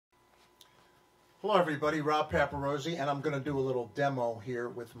Hello everybody, Rob Paparozzi, and I'm going to do a little demo here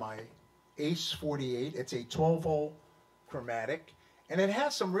with my Ace 48. It's a 12-hole chromatic, and it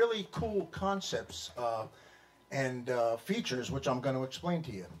has some really cool concepts and features which I'm going to explain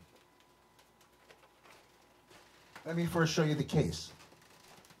to you. Let me first show you the case.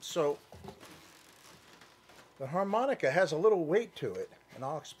 So, the harmonica has a little weight to it, and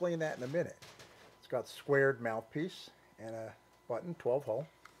I'll explain that in a minute. It's got a squared mouthpiece and a button, 12-hole.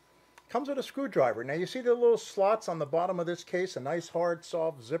 Comes with a screwdriver. Now you see the little slots on the bottom of this case, a nice hard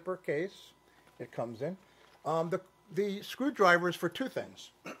soft zipper case it comes in. The screwdriver is for two things.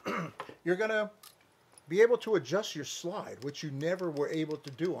 You're going to be able to adjust your slide, which you never were able to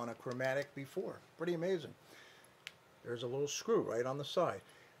do on a chromatic before. Pretty amazing. There's a little screw right on the side.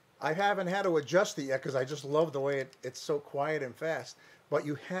 I haven't had to adjust it yet because I just love the way it's so quiet and fast, but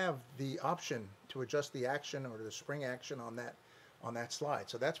you have the option to adjust the action or the spring action on that slide.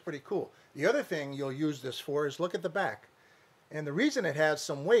 So that's pretty cool. The other thing you'll use this for is look at the back. And the reason it has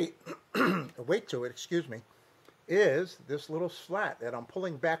some weight, weight to it, excuse me, is this little slat that I'm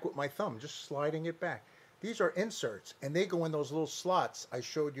pulling back with my thumb, just sliding it back. These are inserts, and they go in those little slots I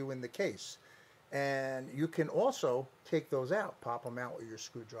showed you in the case. And you can also take those out, pop them out with your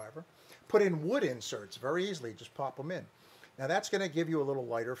screwdriver. Put in wood inserts very easily, just pop them in. Now that's going to give you a little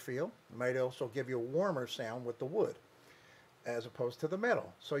lighter feel. It might also give you a warmer sound with the wood, as opposed to the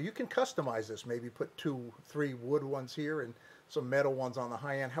metal. So you can customize this, maybe put 2, 3 wood ones here and some metal ones on the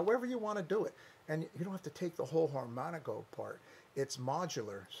high end, however you want to do it. And you don't have to take the whole harmonica apart. It's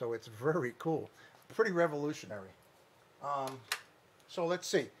modular, so it's very cool. Pretty revolutionary. So let's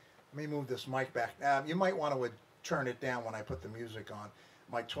see. Let me move this mic back. You might want to turn it down when I put the music on.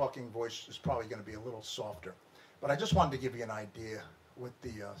 My talking voice is probably going to be a little softer. But I just wanted to give you an idea with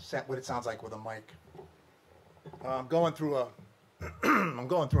the what it sounds like with a mic. I'm going through a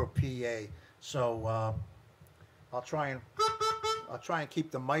PA, so I'll try and keep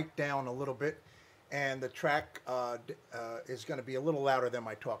the mic down a little bit, and the track is going to be a little louder than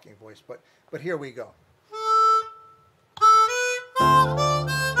my talking voice. But here we go.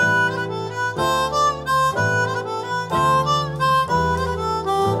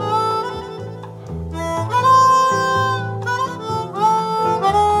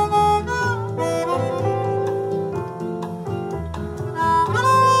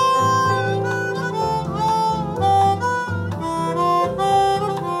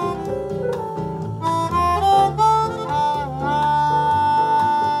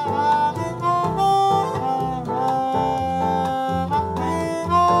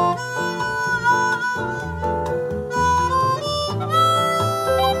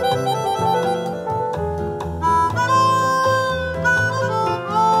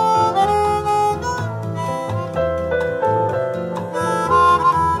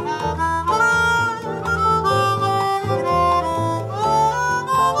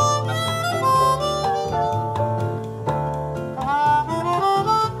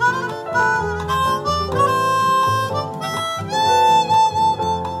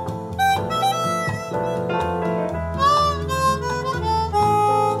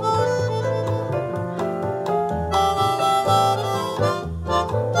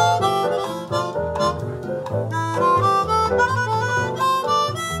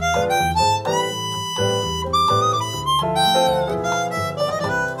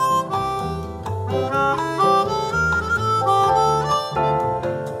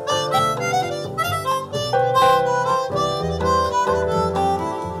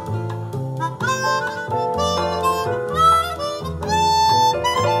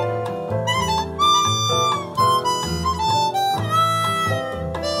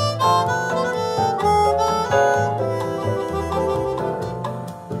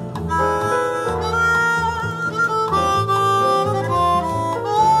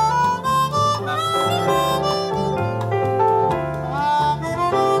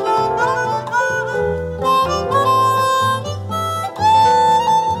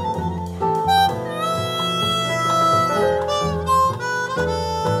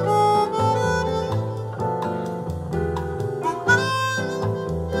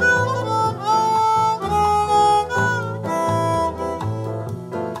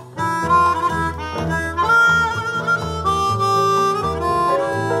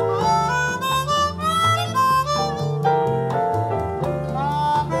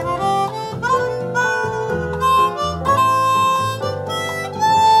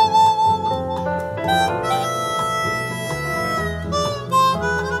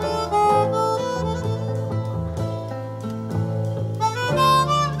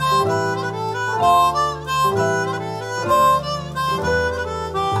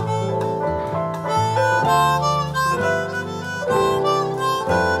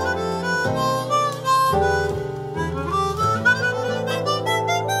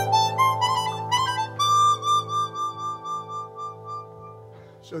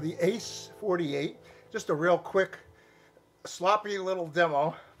 So the Ace 48, just a real quick, sloppy little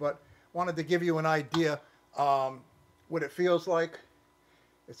demo, but wanted to give you an idea what it feels like.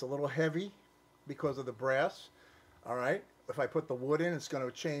 It's a little heavy because of the brass. All right. If I put the wood in, it's going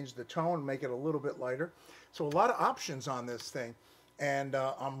to change the tone, make it a little bit lighter. So a lot of options on this thing, and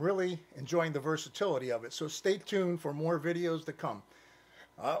I'm really enjoying the versatility of it. So stay tuned for more videos to come.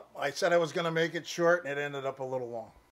 I said I was going to make it short, and it ended up a little long.